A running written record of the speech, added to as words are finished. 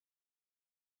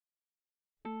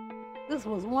This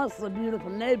was once a beautiful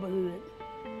neighborhood.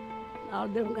 All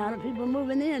different kind of people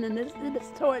moving in, and it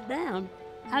just tore it down.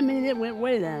 I mean, it went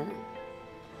way down.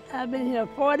 I've been here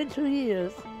 42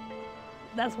 years.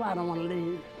 That's why I don't want to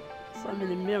leave. So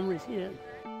many memories here.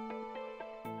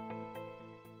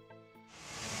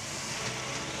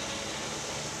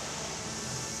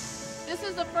 This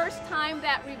is the first time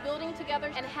that Rebuilding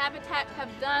Together and Habitat have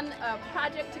done a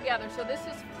project together, so this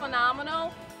is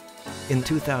phenomenal. In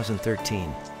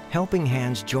 2013, helping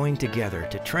hands joined together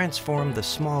to transform the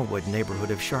Smallwood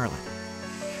neighborhood of Charlotte.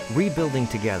 Rebuilding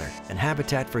Together and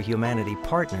Habitat for Humanity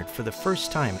partnered for the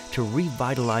first time to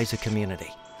revitalize a community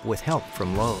with help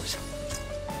from Lowe's.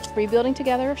 Rebuilding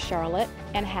Together of Charlotte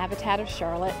and Habitat of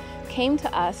Charlotte came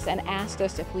to us and asked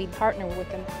us if we'd partner with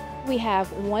them. We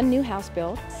have one new house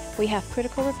build, we have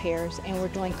critical repairs, and we're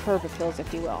doing curb appeals,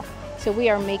 if you will. So we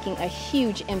are making a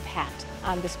huge impact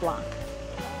on this block.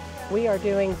 We are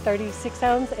doing 36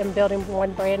 homes and building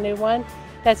one brand new one.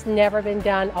 That's never been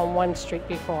done on one street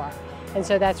before. And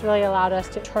so that's really allowed us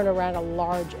to turn around a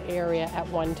large area at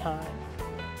one time.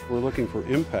 We're looking for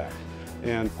impact.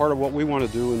 And part of what we want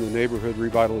to do in the neighborhood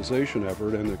revitalization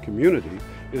effort and the community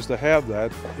is to have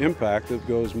that impact that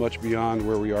goes much beyond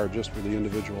where we are just for the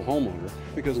individual homeowner,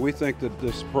 because we think that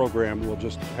this program will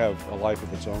just have a life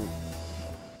of its own.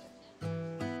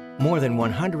 More than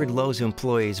 100 Lowe's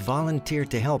employees volunteered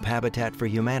to help Habitat for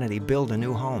Humanity build a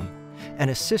new home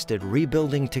and assisted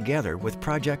Rebuilding Together with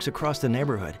projects across the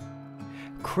neighborhood.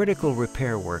 Critical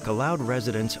repair work allowed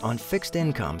residents on fixed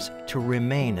incomes to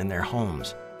remain in their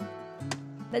homes.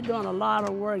 They're doing a lot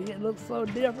of work. It looks so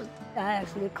different. I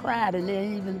actually cried and they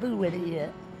ain't even through with it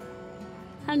yet.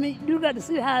 I mean, you got to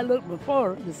see how it looked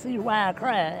before to see why I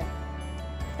cried.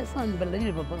 It's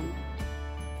unbelievable.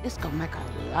 It's gonna make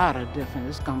a lot of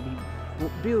difference. It's gonna be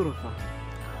beautiful.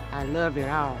 I love it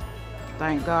all.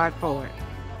 Thank God for it.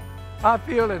 I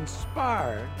feel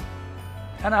inspired,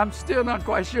 and I'm still not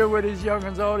quite sure where these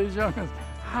young'uns, all these young'uns,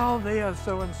 how they are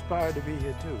so inspired to be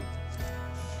here too.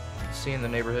 Seeing the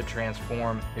neighborhood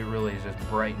transform, it really has just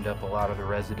brightened up a lot of the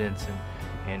residents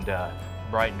and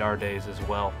brightened our days as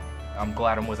well. I'm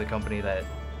glad I'm with a company that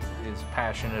is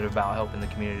passionate about helping the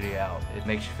community out. It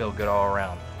makes you feel good all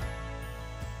around.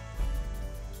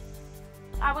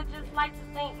 I would just like to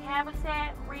thank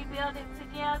Habitat, Rebuilding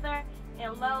Together,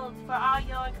 and Lowe's for all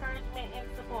your encouragement and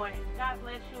support. God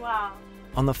bless you all.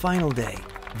 On the final day,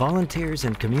 volunteers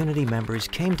and community members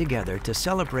came together to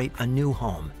celebrate a new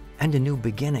home and a new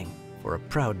beginning for a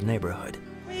proud neighborhood.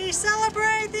 We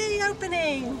celebrate the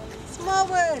opening,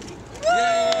 Smallwood.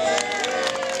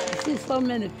 I see so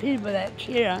many people that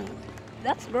care.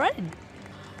 That's great.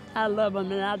 I love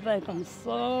them and I thank them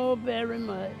so very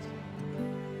much.